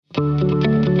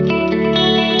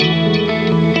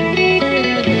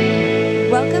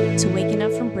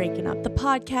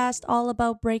podcast all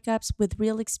about breakups with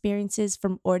real experiences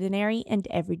from ordinary and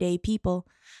everyday people.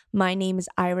 My name is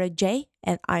Ira J,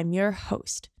 and I'm your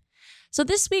host. So,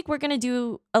 this week we're going to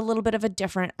do a little bit of a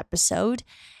different episode,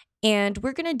 and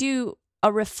we're going to do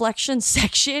a reflection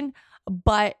section,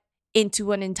 but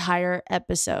into an entire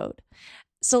episode.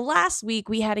 So, last week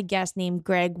we had a guest named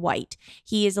Greg White.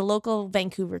 He is a local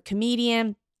Vancouver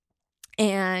comedian,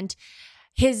 and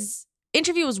his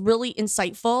interview was really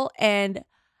insightful, and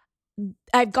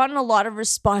I've gotten a lot of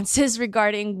responses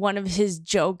regarding one of his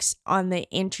jokes on the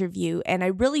interview, and I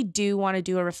really do want to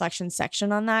do a reflection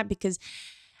section on that because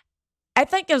I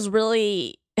think it was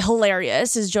really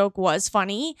hilarious. His joke was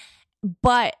funny,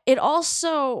 but it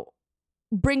also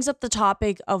brings up the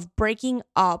topic of breaking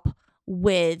up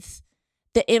with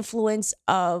the influence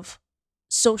of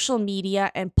social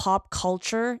media and pop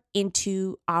culture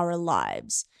into our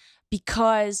lives.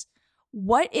 Because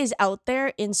what is out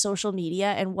there in social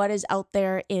media and what is out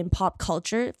there in pop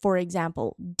culture, for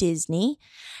example, Disney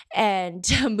and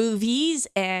movies,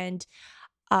 and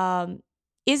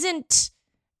isn't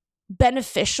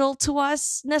beneficial to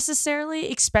us necessarily,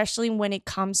 especially when it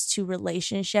comes to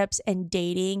relationships and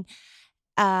dating.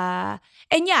 And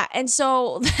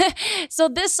so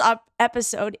this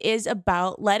episode is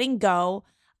about letting go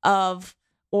of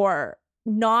or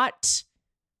not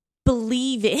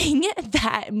believing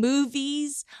that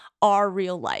movies are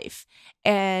real life.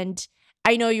 And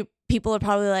I know you people are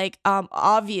probably like,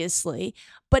 obviously,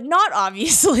 but not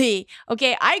obviously.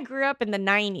 Okay, I grew up in the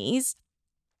 90s,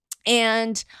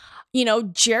 and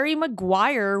Jerry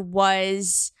Maguire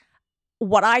was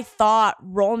what I thought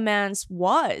romance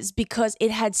was because it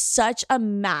had such a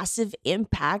massive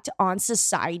impact on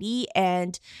society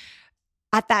and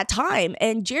at that time.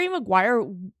 And Jerry Maguire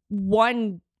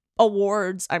won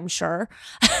awards, I'm sure.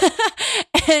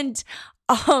 and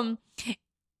um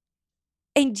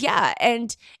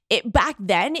and it back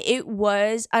then it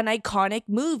was an iconic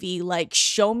movie, like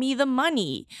Show Me the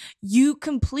Money, You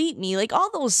Complete Me, like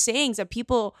all those sayings that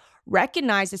people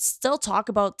recognize that still talk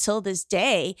about till this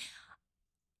day,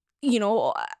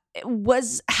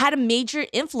 was had a major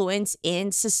influence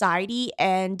in society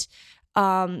and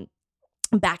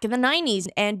back in the 90s.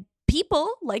 And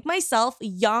people like myself,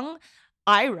 young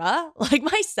Ira, like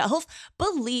myself,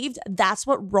 believed that's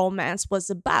what romance was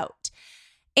about.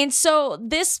 And so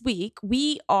this week,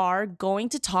 we are going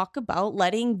to talk about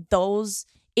letting those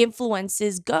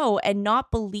influences go and not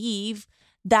believe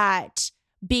that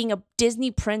being a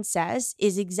Disney princess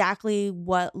is exactly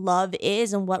what love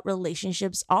is and what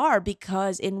relationships are,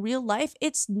 because in real life,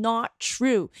 it's not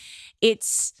true.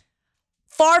 It's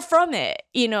far from it.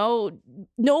 No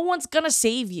one's going to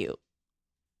save you.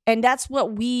 And that's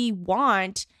what we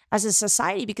want as a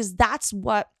society, because that's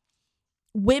what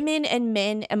women and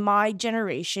men in my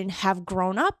generation have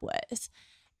grown up with.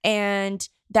 And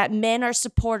that men are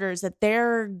supporters, that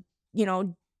they're,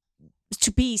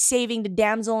 to be saving the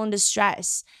damsel in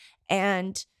distress.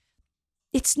 And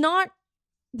it's not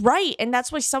right. And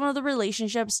that's why some of the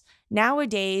relationships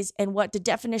nowadays and what the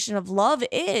definition of love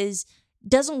is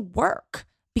doesn't work,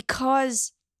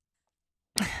 because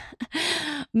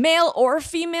male or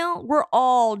female, we're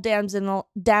all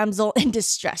damsel in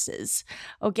distresses.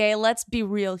 Okay, let's be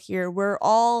real here. We're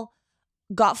all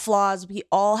got flaws. We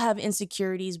all have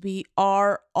insecurities. We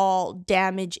are all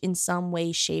damaged in some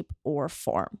way, shape, or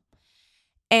form.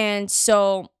 And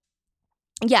so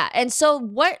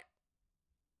what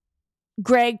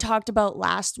Greg talked about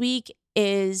last week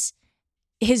is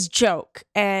his joke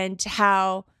and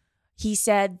how he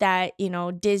said that,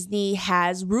 Disney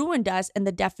has ruined us and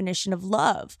the definition of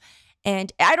love.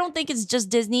 And I don't think it's just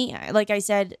Disney. Like I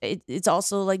said, it's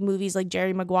also like movies like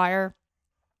Jerry Maguire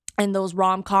and those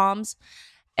rom-coms.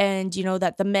 And,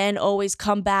 that the men always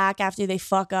come back after they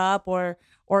fuck up or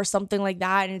something like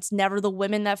that. And it's never the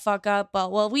women that fuck up.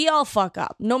 But, well, we all fuck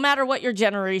up. No matter what your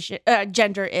gender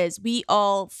is, we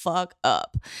all fuck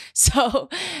up. So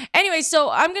anyway, so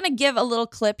I'm going to give a little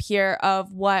clip here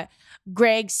of what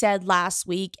Greg said last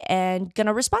week and going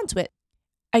to respond to it.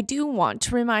 I do want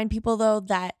to remind people, though,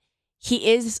 that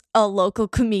he is a local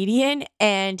comedian,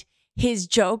 and his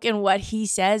joke and what he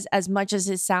says, as much as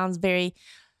it sounds very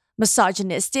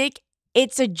misogynistic,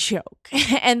 it's a joke.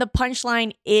 And the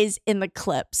punchline is in the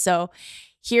clip. So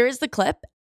here's the clip.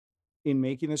 In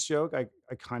making this joke, I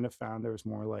kind of found there was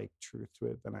more like truth to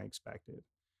it than I expected.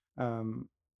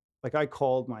 Like I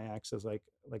called my ex as like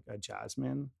a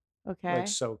Jasmine, Okay. like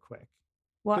so quick.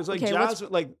 Well, Because like okay,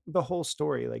 Jasmine, like the whole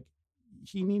story, like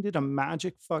he needed a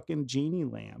magic fucking genie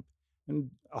lamp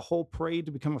and a whole parade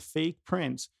to become a fake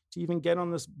prince to even get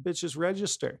on this bitch's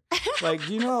register. Like,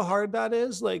 do you know how hard that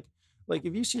is? Like Like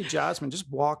if you see Jasmine, just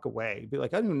walk away. Be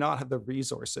like, I do not have the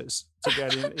resources to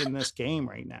get in this game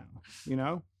right now, you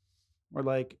know? Or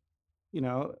like,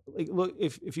 like look,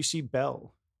 if you see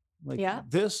Belle, like Yeah.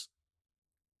 this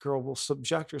girl will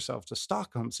subject herself to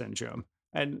Stockholm syndrome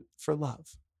and for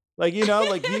love. Like,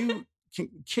 like you can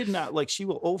kidnap, like she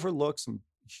will overlook some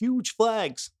huge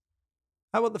flags.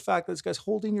 How about the fact that this guy's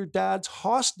holding your dad's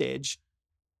hostage,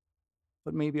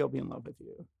 but maybe I'll be in love with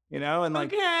you, And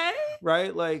like, Okay.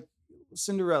 right? Like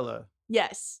Cinderella,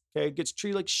 Yes. okay, gets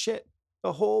treated like shit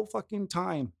the whole fucking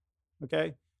time,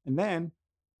 okay? And then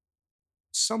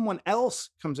someone else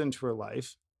comes into her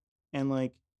life and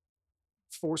like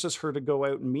forces her to go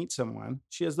out and meet someone.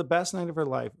 She has the best night of her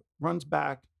life, runs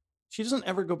back. She doesn't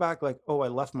ever go back like, oh, I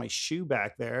left my shoe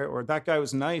back there, or that guy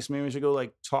was nice. Maybe I should go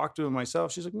like talk to him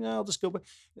myself. She's like, no, I'll just go back.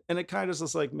 And it kind of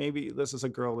just like, maybe this is a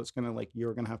girl that's gonna like,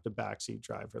 you're gonna have to backseat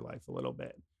drive her life a little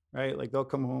bit, right? Like they'll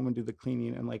come home and do the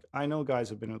cleaning. And like, I know guys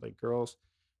have been with like girls.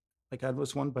 Like I had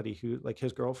this one buddy who like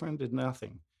his girlfriend did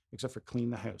nothing except for clean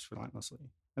the house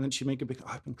relentlessly. And then she'd make a big,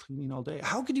 I've been cleaning all day.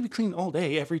 How could you be cleaning all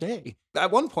day, every day?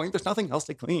 At one point, there's nothing else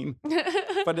to clean.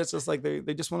 But it's just like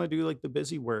they just want to do like the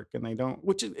busy work and they don't,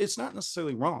 which it's not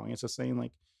necessarily wrong. It's just saying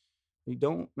like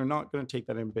they're not going to take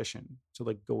that ambition to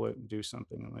like go out and do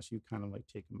something unless you kind of like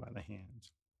take them by the hand,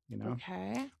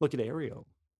 Okay. Look at Ariel.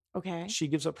 Okay. She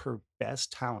gives up her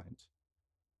best talent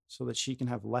so that she can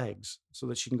have legs, so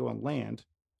that she can go on land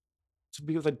to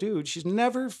be with a dude she's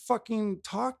never fucking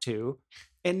talked to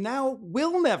and now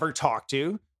will never talk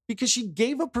to because she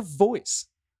gave up her voice.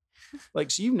 Like,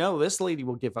 so this lady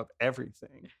will give up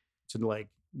everything to like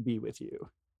be with you,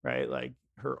 right? Like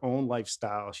her own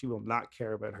lifestyle. She will not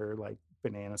care about her like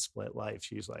banana split life.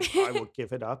 She's like, I will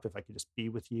give it up if I could just be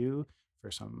with you for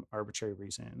some arbitrary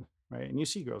reason, right? And you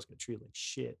see girls get treated like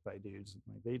shit by dudes.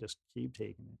 Like they just keep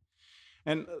taking it.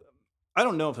 And I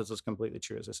don't know if this is completely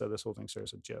true. As I said, this whole thing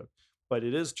starts as a joke, but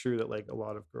it is true that like a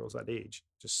lot of girls that age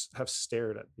just have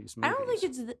stared at these I movies. don't think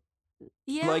it's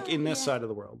yeah. Like in this side of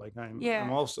the world. Like Yeah.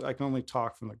 I'm also, I can only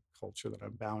talk from the culture that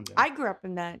I'm bound in. I grew up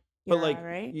in that But era, like,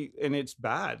 right? and it's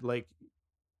bad. Like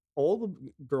all the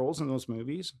girls in those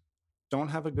movies don't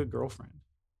have a good girlfriend.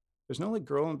 There's no like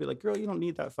girl and be like, girl, you don't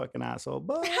need that fucking asshole.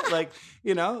 But like,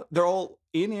 they're all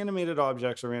inanimated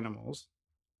objects or animals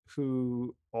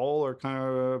who all are kind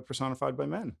of personified by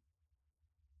men,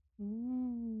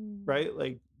 right?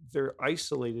 Like they're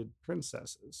isolated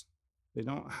princesses. They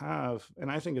don't have,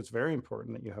 and I think it's very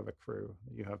important that you have a crew,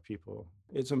 that you have people.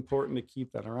 It's important to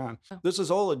keep that around. This is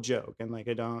all a joke. And like,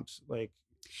 I don't like,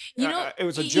 it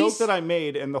was a joke that I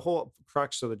made. And the whole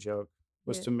crux of the joke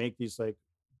was to make these like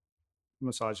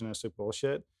misogynistic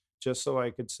bullshit just so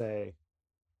I could say,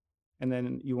 and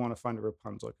then you want to find a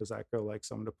Rapunzel because that girl likes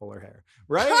someone to pull her hair,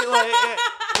 right?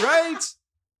 Like,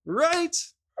 right.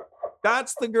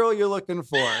 That's the girl you're looking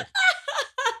for,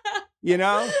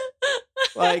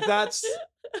 like that's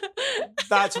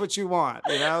what you want,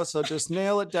 so just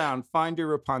nail it down. Find your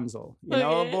Rapunzel,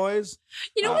 boys.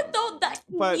 You know what though,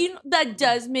 that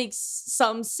does make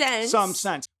some sense.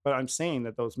 But I'm saying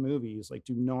that those movies like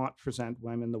do not present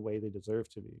women the way they deserve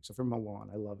to be, except for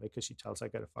Mulan. I love it because she tells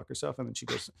that guy to fuck herself and then she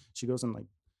goes and like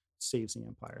saves the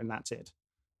empire and that's it,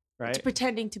 right? It's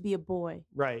pretending to be a boy,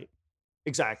 right?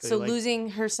 Exactly. So like,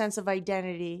 losing her sense of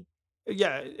identity.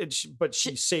 Yeah, but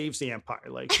she saves the empire.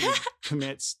 Like she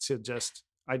commits to just,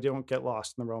 I don't get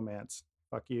lost in the romance.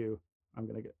 Fuck you. I'm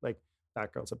gonna get like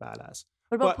that girl's a badass.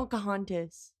 What about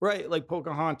Pocahontas? Right, like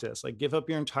Pocahontas. Like give up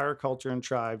your entire culture and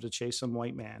tribe to chase some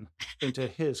white man into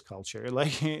his culture.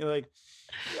 Like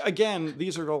again,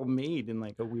 these are all made in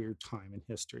like a weird time in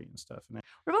history and stuff. And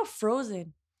what about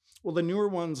Frozen? Well, the newer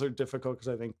ones are difficult because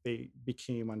I think they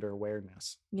became under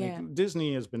awareness. Yeah. Like,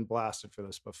 Disney has been blasted for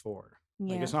this before.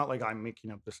 Yeah. Like it's not like I'm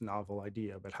making up this novel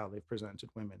idea about how they've presented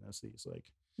women as these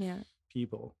like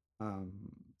people.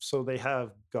 So they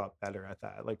have got better at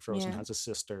that. Like Frozen has a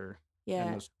sister.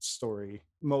 And a story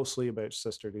mostly about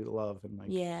sisterly love and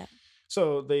like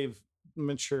so they've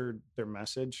matured their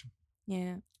message.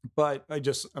 But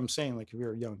I'm saying like if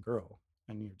you're a young girl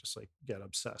and you just like get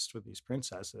obsessed with these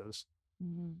princesses,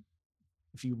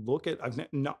 if you look at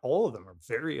not all of them are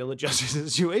very ill-adjusted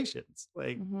situations,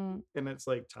 like and it's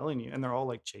like telling you, and they're all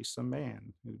like chase some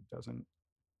man who doesn't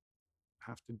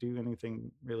have to do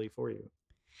anything really for you.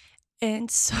 And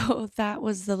so that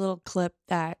was the little clip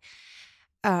that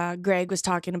Greg was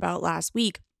talking about last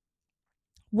week.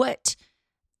 What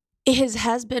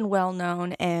has been well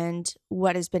known and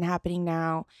what has been happening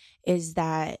now is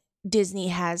that Disney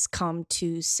has come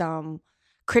to some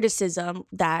criticism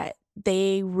that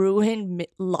they ruin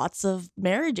lots of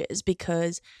marriages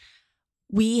because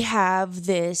we have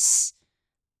this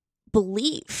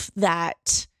belief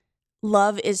that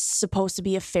love is supposed to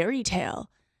be a fairy tale.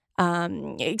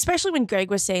 Especially when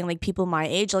Greg was saying, like, people my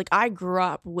age, like, I grew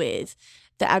up with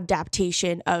the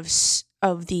adaptation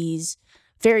of these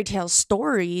fairy tale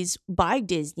stories by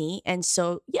Disney. And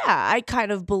so, yeah, I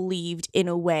kind of believed in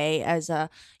a way as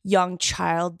a young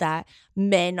child that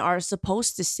men are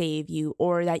supposed to save you,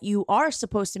 or that you are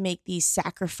supposed to make these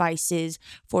sacrifices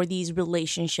for these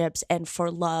relationships and for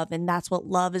love. And that's what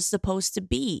love is supposed to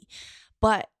be.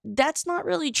 But that's not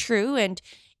really true. And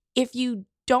if you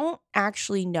don't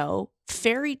actually know,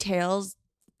 fairy tales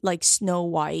like Snow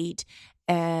White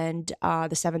and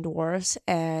the Seven Dwarfs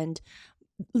and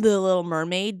the Little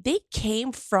Mermaid, they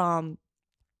came from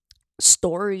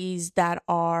stories that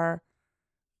are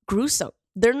gruesome.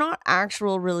 They're not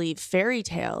actual really fairy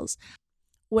tales.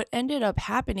 What ended up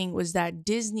happening was that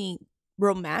Disney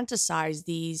romanticized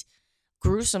these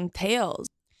gruesome tales.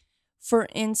 For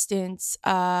instance,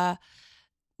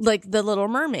 like The Little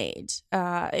Mermaid.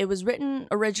 It was written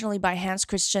originally by Hans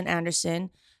Christian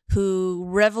Andersen, who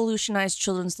revolutionized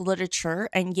children's literature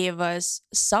and gave us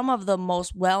some of the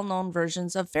most well-known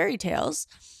versions of fairy tales.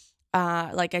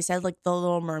 Like I said, like The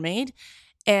Little Mermaid.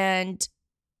 And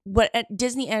what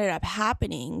Disney ended up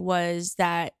happening was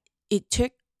that it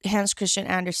took Hans Christian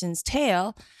Andersen's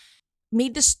tale,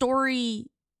 made the story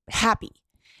happy.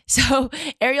 So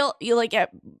Ariel, you like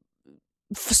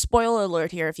spoiler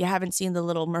alert here, if you haven't seen The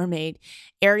Little Mermaid,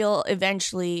 Ariel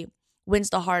eventually wins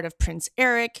the heart of Prince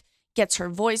Eric, gets her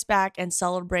voice back, and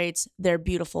celebrates their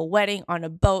beautiful wedding on a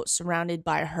boat surrounded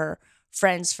by her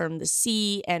friends from the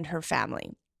sea and her family.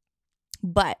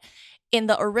 But in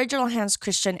the original Hans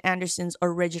Christian Andersen's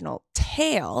original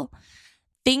tale,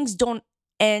 things don't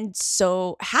end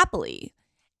so happily.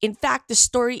 In fact, the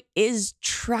story is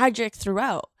tragic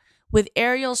throughout, with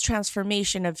Ariel's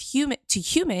transformation of human to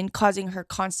human causing her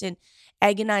constant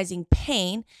agonizing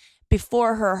pain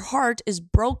before her heart is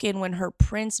broken when her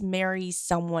prince marries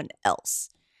someone else.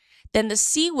 Then the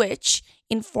sea witch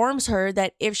informs her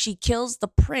that if she kills the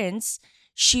prince,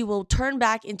 she will turn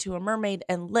back into a mermaid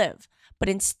and live. But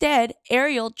instead,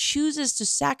 Ariel chooses to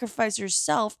sacrifice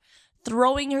herself,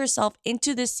 throwing herself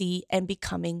into the sea and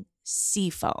becoming sea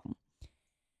foam.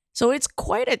 So it's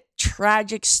quite a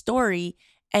tragic story.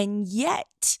 And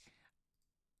yet,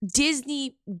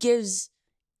 Disney gives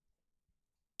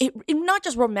it not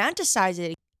just romanticizes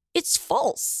it, it's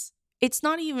false. It's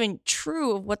not even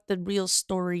true of what the real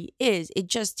story is. It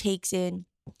just takes in,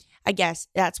 I guess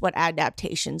that's what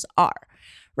adaptations are,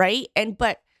 right?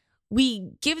 But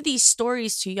we give these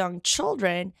stories to young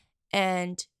children,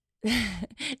 and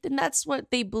then that's what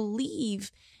they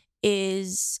believe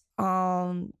is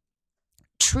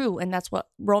true, and that's what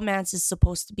romance is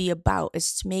supposed to be about,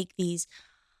 is to make these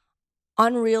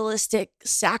unrealistic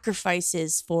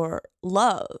sacrifices for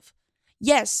love.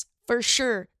 Yes, for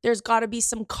sure, there's got to be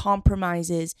some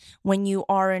compromises when you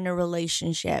are in a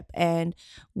relationship, and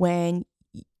when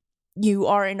you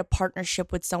are in a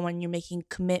partnership with someone, you're making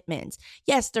commitments.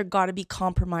 Yes, there got to be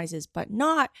compromises, but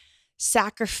not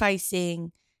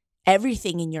sacrificing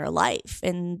everything in your life.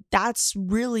 And that's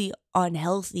really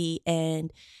unhealthy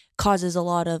and causes a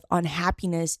lot of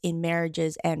unhappiness in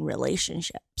marriages and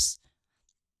relationships.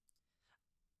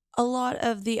 A lot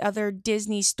of the other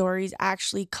Disney stories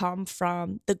actually come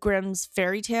from the Grimm's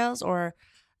fairy tales, or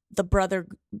the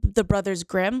Brothers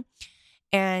Grimm.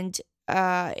 And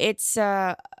it's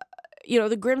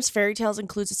the Grimm's fairy tales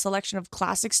includes a selection of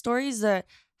classic stories that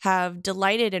have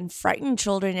delighted and frightened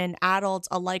children and adults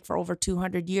alike for over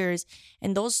 200 years.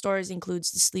 And those stories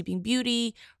includes The Sleeping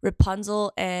Beauty,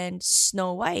 Rapunzel, and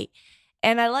Snow White.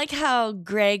 And I like how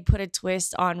Greg put a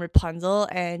twist on Rapunzel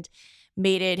and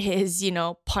made it his,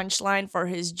 punchline for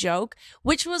his joke,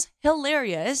 which was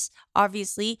hilarious.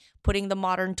 Obviously, putting the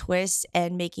modern twist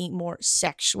and making it more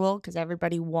sexual, because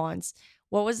everybody wants,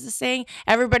 what was the saying?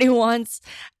 Everybody wants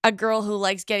a girl who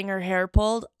likes getting her hair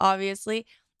pulled, obviously.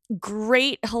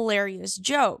 Great, hilarious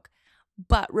joke.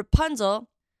 But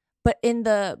in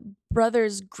the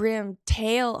Brothers Grimm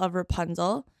tale of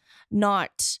Rapunzel,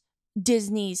 not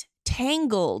Disney's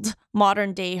Tangled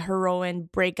modern day heroine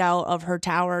breakout of her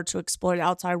tower to explore the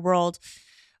outside world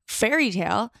fairy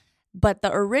tale, but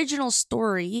the original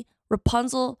story,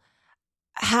 Rapunzel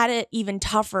had it even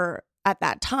tougher at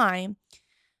that time.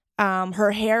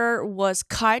 Her hair was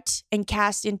cut and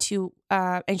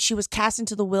and she was cast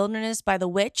into the wilderness by the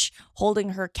witch, holding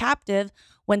her captive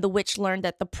when the witch learned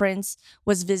that the prince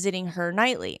was visiting her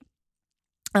nightly.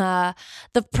 Uh,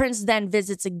 the prince then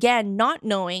visits again, not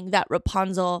knowing that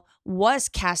Rapunzel was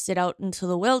casted out into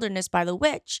the wilderness by the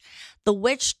witch. The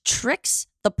witch tricks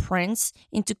the prince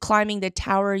into climbing the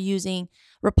tower using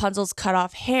Rapunzel's cut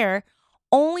off hair,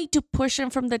 only to push him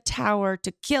from the tower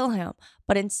to kill him.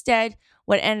 But instead,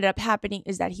 what ended up happening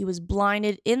is that he was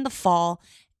blinded in the fall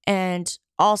and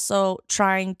also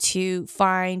trying to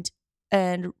find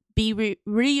and be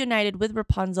reunited with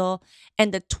Rapunzel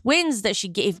and the twins that she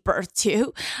gave birth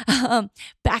to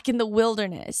back in the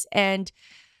wilderness. And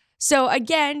so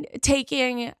again,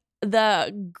 taking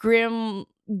the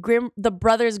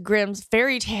brothers Grimm's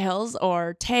fairy tales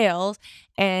or tales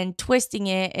and twisting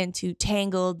it into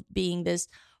Tangled being this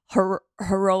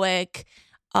heroic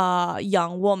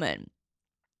young woman.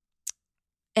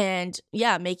 And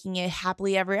yeah, making it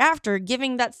happily ever after,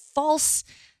 giving that false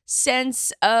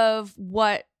sense of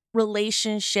what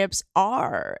relationships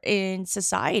are in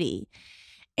society.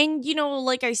 And,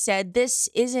 like I said, this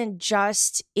isn't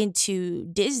just into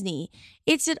Disney,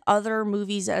 it's in other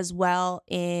movies as well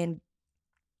in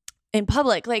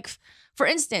public. Like, for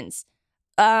instance,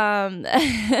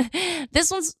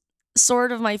 this one's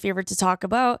sort of my favorite to talk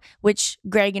about, which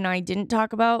Greg and I didn't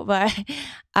talk about, but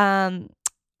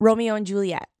Romeo and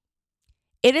Juliet.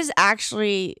 It is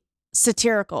actually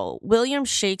satirical. William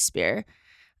Shakespeare,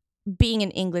 being an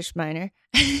English minor,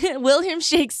 William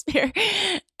Shakespeare,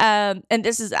 and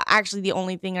this is actually the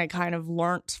only thing I kind of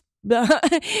learned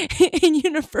in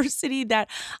university that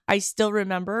I still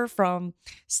remember from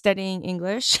studying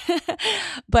English.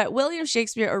 But William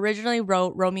Shakespeare originally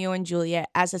wrote Romeo and Juliet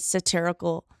as a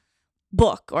satirical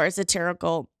book or a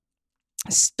satirical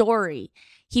story.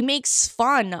 He makes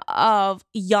fun of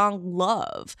young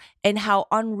love and how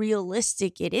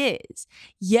unrealistic it is.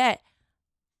 Yet,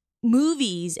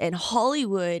 movies and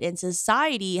Hollywood and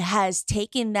society has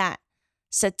taken that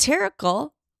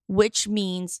satirical, which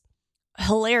means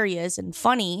hilarious and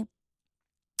funny,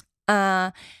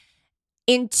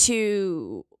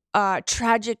 into a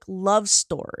tragic love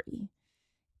story.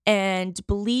 And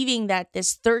believing that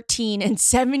this 13 and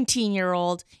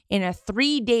 17-year-old in a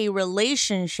 3-day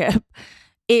relationship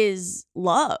is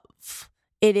love.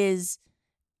 It is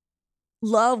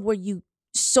love where you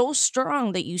so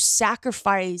strong that you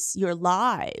sacrifice your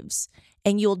lives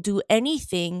and you'll do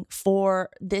anything for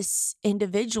this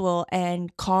individual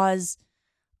and cause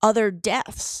other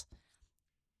deaths.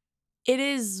 It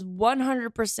is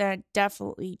 100%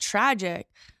 definitely tragic,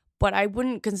 but I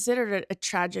wouldn't consider it a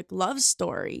tragic love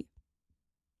story.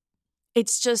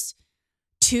 It's just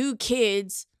two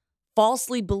kids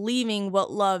falsely believing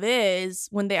what love is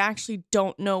when they actually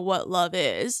don't know what love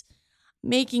is,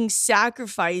 making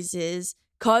sacrifices,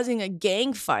 causing a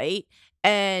gang fight,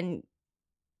 and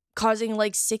causing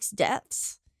like 6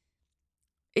 deaths.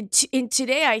 In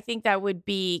today, I think that would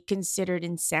be considered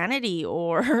insanity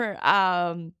or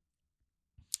I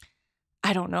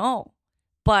don't know.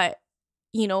 But,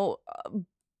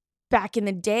 back in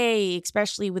the day,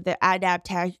 especially with the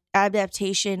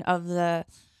adaptation of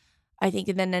I think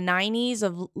in the 90s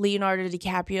of Leonardo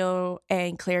DiCaprio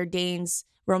and Claire Danes'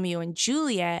 Romeo and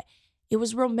Juliet, it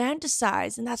was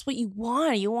romanticized, and that's what you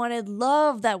want. You wanted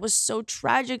love that was so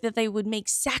tragic that they would make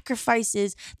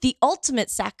sacrifices, the ultimate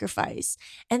sacrifice,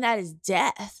 and that is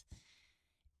death.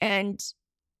 And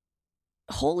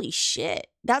holy shit,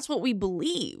 that's what we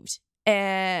believed.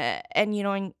 And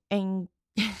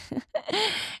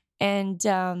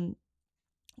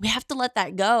we have to let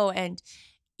that go. And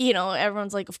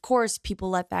everyone's like, of course people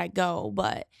let that go,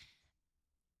 but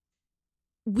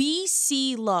we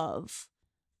see love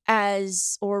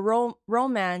as or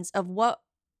romance of what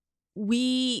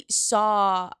we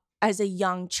saw as a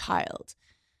young child.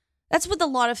 That's with a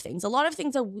lot of things. A lot of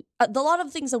things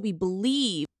that we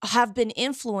believe have been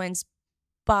influenced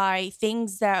by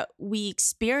things that we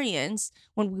experienced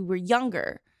when we were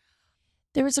younger.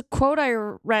 There was a quote I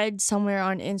read somewhere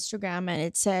on Instagram, and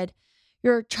it said,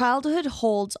 "Your childhood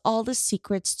holds all the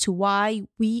secrets to why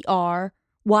you are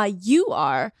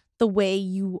the way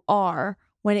you are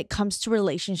when it comes to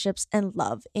relationships and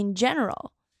love in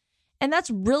general." And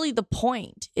that's really the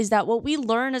point, is that what we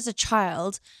learn as a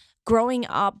child growing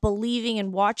up, believing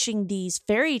and watching these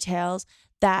fairy tales,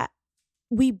 that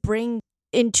we bring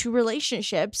into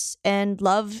relationships and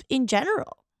love in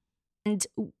general. And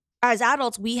as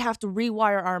adults, we have to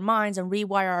rewire our minds and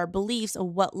rewire our beliefs of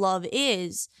what love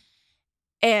is.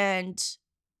 And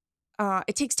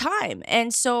it takes time.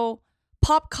 And so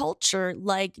pop culture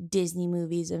like Disney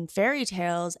movies and fairy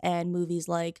tales and movies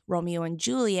like Romeo and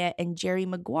Juliet and Jerry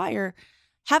Maguire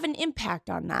have an impact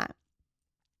on that.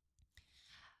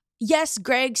 Yes,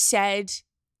 Greg said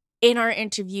in our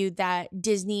interview that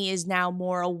Disney is now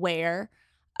more aware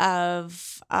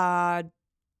of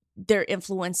their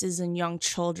influences in young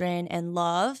children and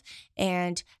love,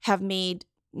 and have made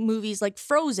movies like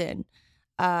Frozen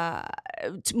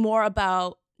more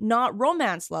about not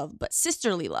romance love, but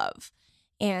sisterly love.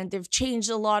 And they've changed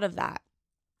a lot of that.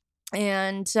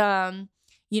 And, and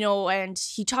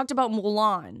he talked about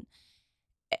Mulan.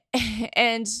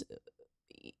 and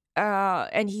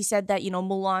and he said that,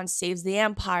 Mulan saves the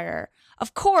empire.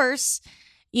 Of course,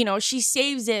 she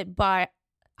saves it by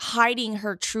hiding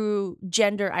her true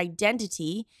gender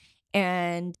identity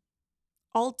and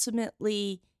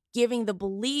ultimately giving the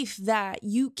belief that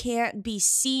you can't be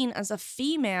seen as a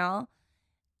female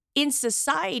in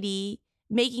society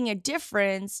making a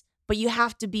difference, but you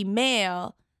have to be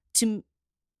male to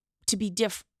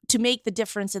to make the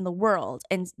difference in the world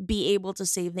and be able to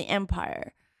save the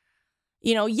empire.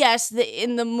 Yes,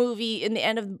 in the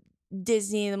end of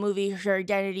Disney, the movie, her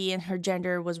identity and her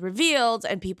gender was revealed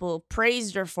and people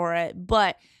praised her for it,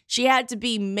 but she had to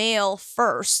be male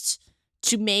first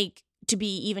to be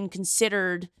even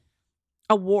considered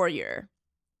a warrior.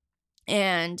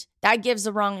 And that gives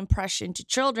the wrong impression to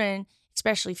children,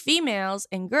 especially females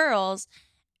and girls,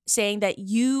 saying that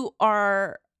you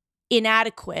are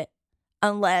inadequate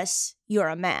unless you're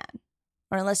a man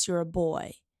or unless you're a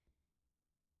boy.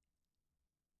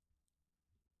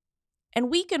 And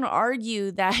we can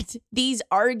argue that these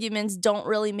arguments don't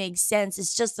really make sense.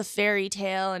 It's just a fairy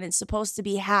tale and it's supposed to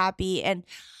be happy. And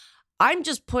I'm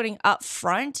just putting up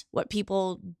front what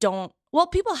people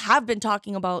have been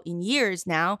talking about in years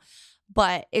now,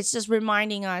 but it's just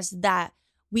reminding us that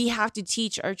we have to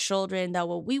teach our children that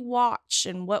what we watch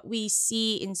and what we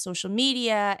see in social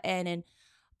media and in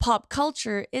pop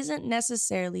culture isn't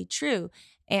necessarily true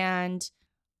and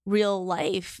real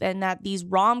life, and that these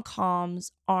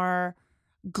rom-coms are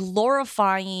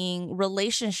glorifying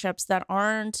relationships that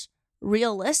aren't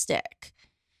realistic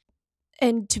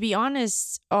and, to be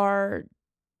honest, are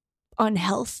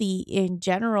unhealthy in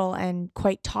general and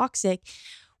quite toxic.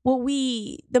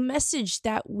 The message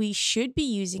that we should be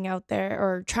using out there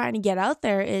or trying to get out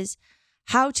there is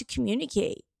how to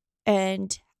communicate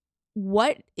and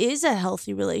what is a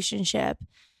healthy relationship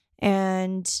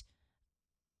and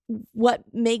what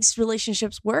makes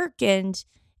relationships work. And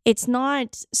it's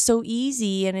not so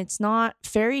easy and it's not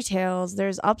fairy tales.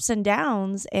 There's ups and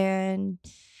downs. And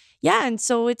yeah, and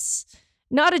so it's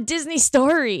not a Disney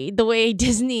story the way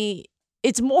Disney,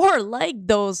 it's more like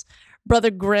those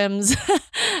Brother Grimm's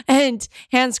and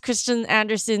Hans Christian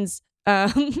Andersen's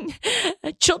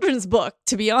children's book,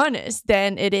 to be honest,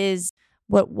 than it is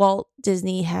what Walt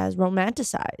Disney has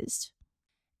romanticized.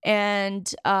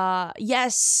 And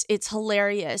yes, it's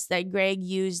hilarious that Greg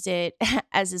used it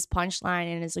as his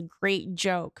punchline and it's a great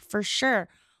joke for sure,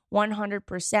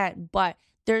 100%. But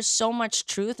there's so much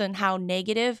truth in how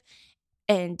negative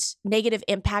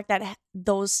impact that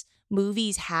those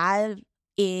movies have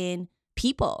in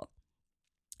people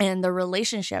and their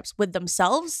relationships with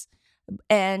themselves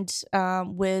and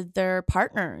with their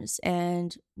partners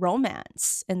and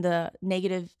romance and the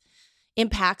negative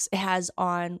impacts it has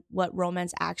on what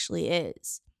romance actually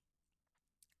is.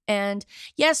 And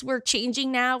yes, we're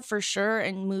changing now for sure,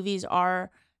 and movies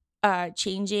are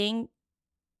changing,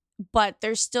 but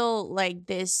there's still like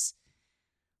this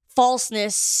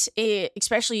falseness,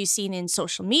 especially you've seen in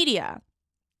social media.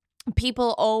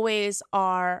 People always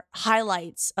are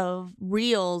highlights of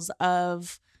reels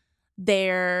of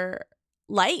their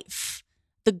life,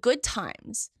 the good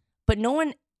times, but no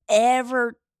one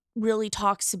ever really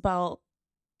talks about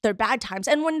their bad times.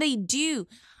 And when they do,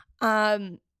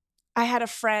 I had a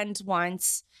friend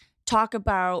once talk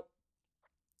about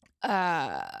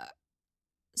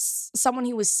someone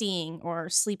he was seeing or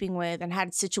sleeping with and had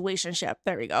a situationship,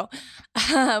 there we go,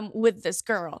 with this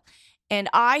girl. And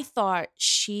I thought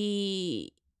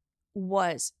she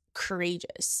was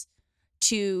courageous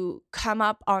to come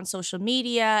up on social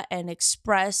media and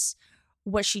express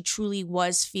what she truly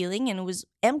was feeling. And it was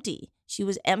empty. She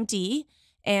was empty,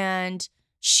 and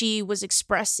she was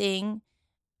expressing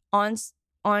on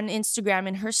Instagram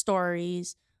in her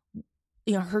stories,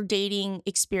 her dating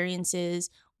experiences,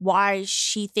 why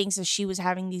she thinks that she was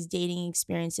having these dating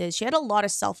experiences. She had a lot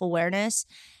of self-awareness,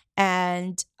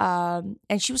 and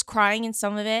she was crying in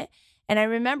some of it. And I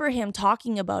remember him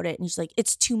talking about it, and he's like,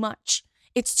 it's too much.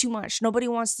 It's too much. Nobody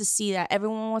wants to see that.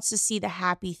 Everyone wants to see the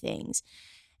happy things.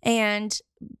 And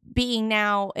being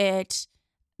now at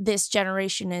this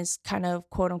generation is kind of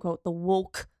quote unquote the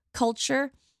woke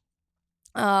culture.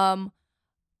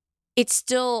 It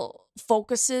still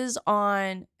focuses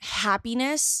on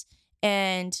happiness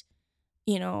and,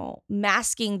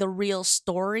 masking the real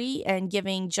story and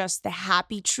giving just the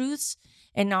happy truths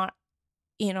and not,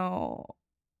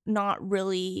 not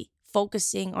really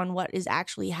focusing on what is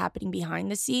actually happening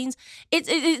behind the scenes. It's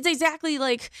exactly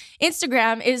like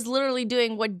Instagram is literally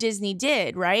doing what Disney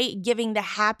did, right? Giving the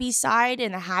happy side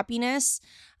and the happiness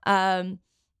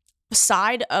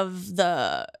side of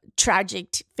the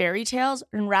tragic fairy tales,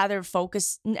 and rather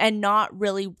focus and not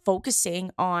really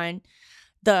focusing on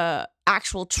the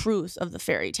actual truth of the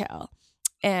fairy tale.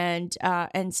 And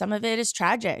some of it is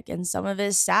tragic and some of it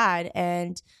is sad,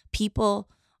 and people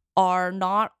are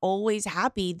not always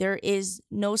happy. There is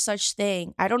no such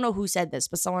thing. I don't know who said this,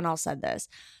 but someone else said this.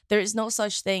 There is no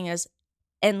such thing as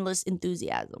endless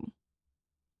enthusiasm.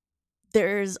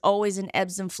 There's always an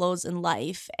ebbs and flows in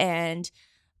life, and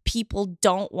people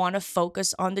don't want to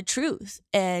focus on the truth.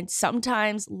 And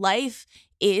sometimes life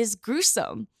is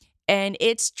gruesome and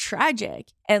it's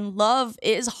tragic, and love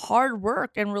is hard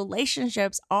work, and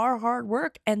relationships are hard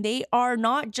work, and they are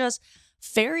not just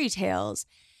fairy tales.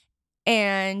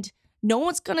 And no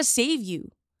one's going to save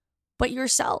you but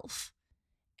yourself.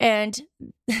 And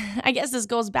I guess this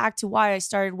goes back to why I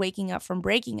started waking up from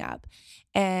breaking up.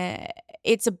 And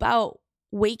it's about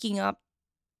waking up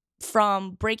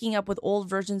from breaking up with old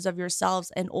versions of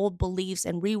yourselves and old beliefs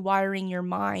and rewiring your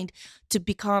mind to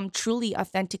become truly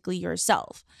authentically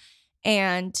yourself.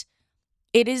 And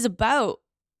it is about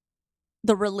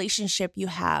the relationship you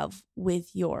have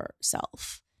with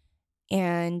yourself.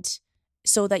 And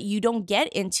so that you don't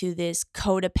get into this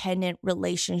codependent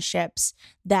relationships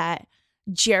that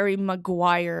Jerry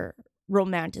Maguire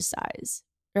romanticized,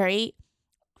 right?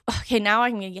 Okay, now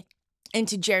I'm going to get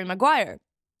into Jerry Maguire.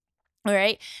 All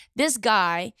right. This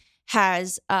guy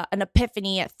has an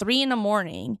epiphany at 3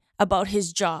 a.m. about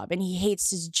his job, and he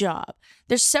hates his job.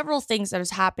 There's several things that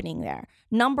is happening there.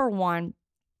 Number one,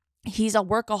 he's a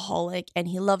workaholic and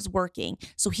he loves working.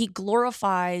 So he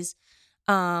glorifies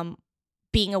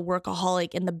being a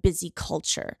workaholic in the busy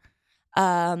culture.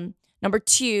 Number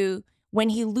two, when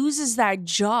he loses that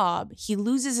job, he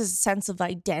loses his sense of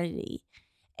identity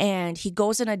and he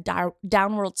goes in a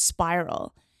downward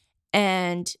spiral,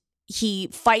 and he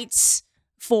fights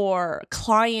for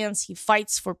clients, he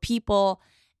fights for people,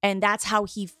 and that's how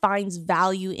he finds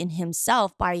value in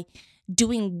himself, by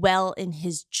doing well in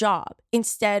his job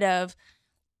instead of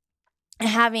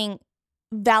having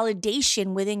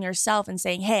validation within yourself and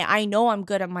saying, hey, I know I'm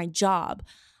good at my job.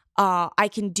 I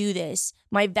can do this.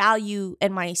 My value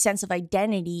and my sense of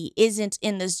identity isn't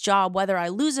in this job. Whether I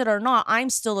lose it or not, I'm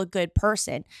still a good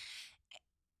person.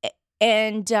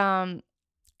 And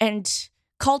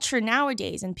culture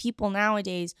nowadays and people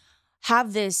nowadays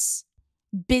have this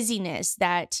busyness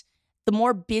that the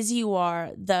more busy you are,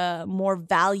 the more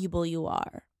valuable you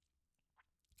are.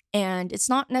 And it's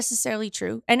not necessarily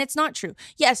true. And it's not true.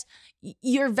 Yes,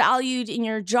 you're valued in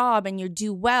your job and you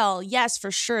do well. Yes, for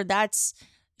sure. That's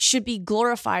should be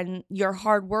glorified and your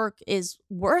hard work is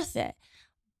worth it.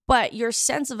 But your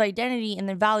sense of identity and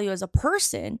the value as a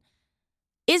person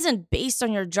isn't based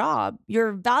on your job.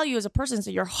 Your value as a person is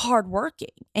that you're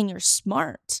hardworking and you're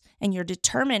smart and you're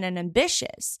determined and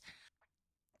ambitious.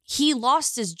 He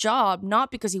lost his job not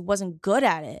because he wasn't good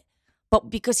at it, but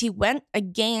because he went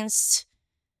against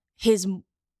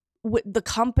the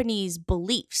company's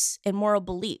beliefs and moral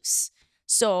beliefs.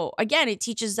 So again, it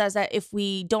teaches us that if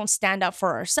we don't stand up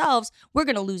for ourselves, we're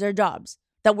going to lose our jobs,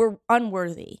 that we're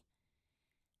unworthy.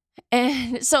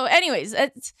 And so anyways,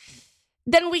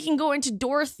 then we can go into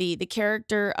Dorothy, the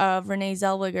character of Renee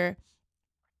Zellweger,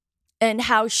 and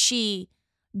how she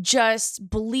just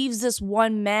believes this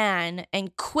one man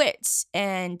and quits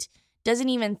and doesn't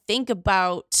even think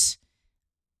about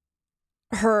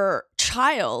her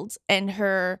child and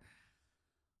her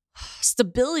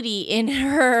stability in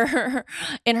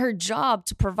her job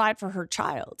to provide for her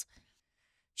child.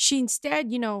 She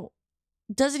instead,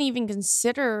 doesn't even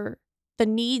consider the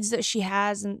needs that she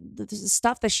has and the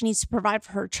stuff that she needs to provide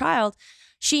for her child.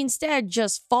 She instead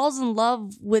just falls in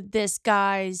love with this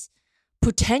guy's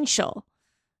potential.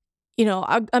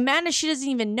 A man that she doesn't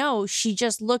even know, she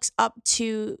just looks up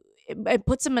to and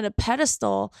puts him in a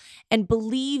pedestal and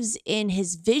believes in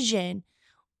his vision.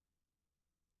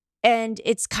 And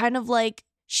it's kind of like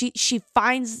she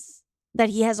finds that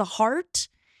he has a heart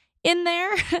in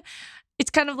there. It's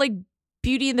kind of like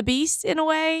Beauty and the Beast in a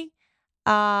way.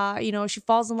 She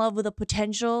falls in love with a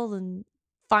potential and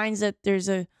finds that there's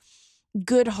a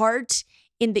good heart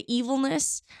in the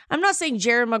evilness. I'm not saying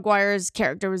Jerry Maguire's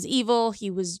character was evil.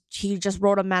 He just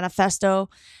wrote a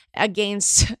manifesto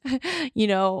against,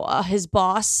 his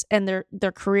boss and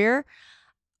their career.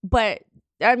 But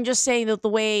I'm just saying that the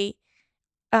way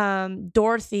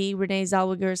Dorothy, Renee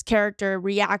Zellweger's character,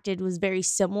 reacted was very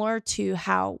similar to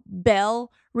how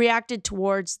Belle reacted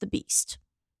towards the Beast.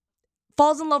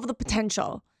 falls in love with the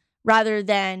potential rather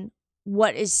than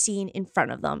what is seen in front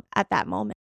of them at that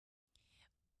moment.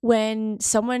 When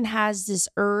someone has this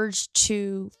urge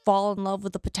to fall in love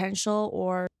with the potential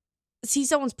or see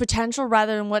someone's potential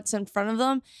rather than what's in front of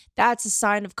them, that's a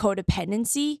sign of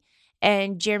codependency.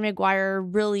 And Jerry Maguire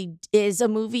really is a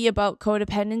movie about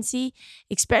codependency,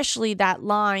 especially that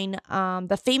line,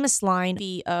 the famous line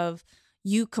of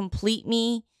 "you complete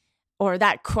me," or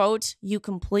that quote, "you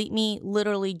complete me,"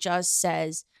 literally just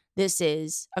says this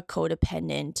is a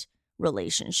codependent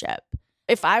relationship.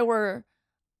 If I were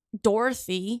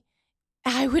Dorothy,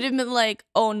 I would have been like,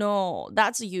 oh no,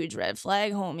 that's a huge red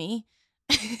flag, homie.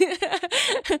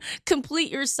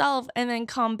 Complete yourself and then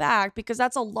come back, because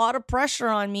that's a lot of pressure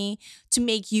on me to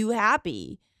make you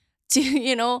happy,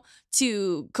 to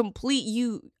complete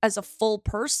you as a full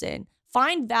person.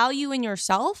 Find value in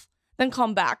yourself, then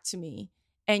come back to me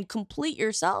and complete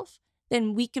yourself.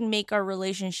 Then we can make our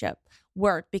relationship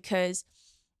work, because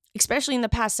especially in the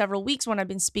past several weeks when I've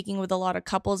been speaking with a lot of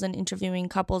couples and interviewing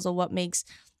couples of what makes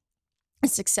a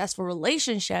successful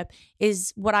relationship,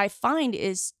 is what I find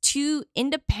is two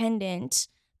independent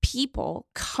people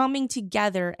coming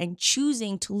together and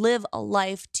choosing to live a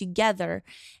life together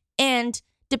and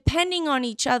depending on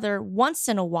each other once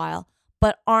in a while,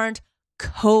 but aren't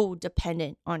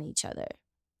codependent on each other.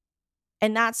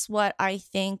 And that's what I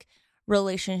think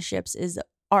relationships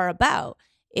are about,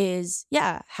 is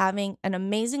having an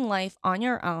amazing life on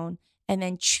your own and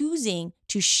then choosing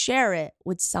to share it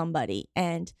with somebody.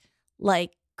 And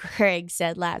like Craig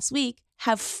said last week,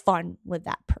 have fun with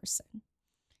that person.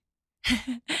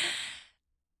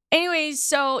 Anyways,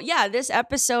 so this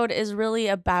episode is really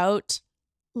about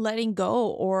letting go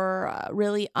or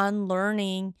really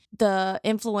unlearning the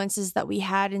influences that we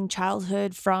had in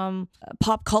childhood from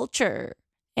pop culture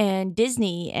and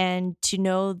Disney, and to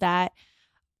know that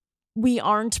we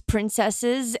aren't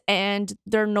princesses and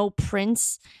there's no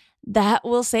prince that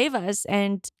will save us,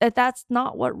 and that's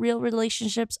not what real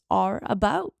relationships are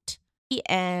about.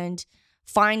 And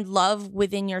find love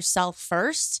within yourself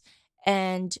first,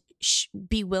 and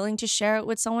be willing to share it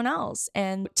with someone else.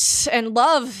 And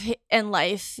love in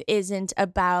life isn't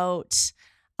about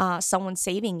someone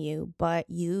saving you, but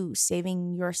you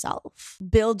saving yourself.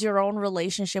 Build your own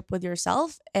relationship with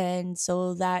yourself, and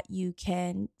so that you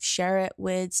can share it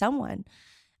with someone.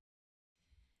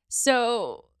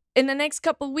 So in the next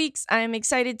couple weeks, I'm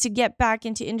excited to get back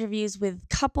into interviews with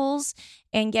couples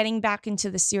and getting back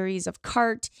into the series of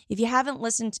CART. If you haven't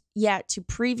listened yet to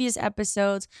previous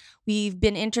episodes, we've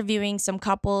been interviewing some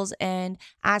couples and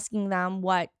asking them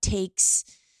what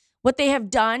they have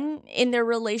done in their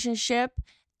relationship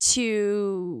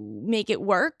to make it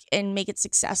work and make it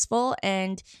successful.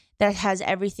 And that has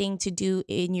everything to do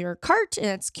in your CART, and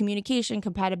it's communication,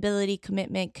 compatibility,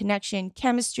 commitment, connection,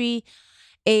 chemistry.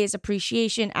 A is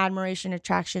appreciation, admiration,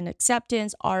 attraction,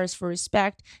 acceptance. R is for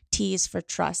respect. T is for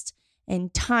trust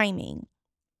and timing.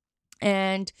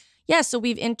 And so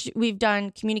we've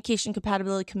done communication,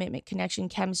 compatibility, commitment, connection,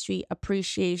 chemistry,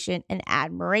 appreciation, and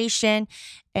admiration.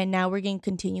 And now we're going to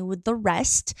continue with the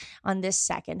rest on this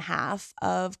second half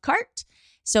of CART.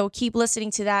 So keep listening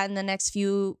to that in the next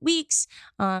few weeks.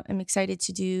 I'm excited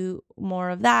to do more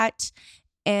of that.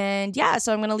 And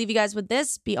so I'm going to leave you guys with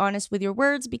this. Be honest with your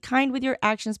words, be kind with your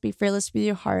actions, be fearless with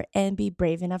your heart, and be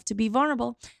brave enough to be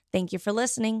vulnerable. Thank you for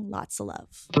listening. Lots of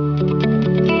love.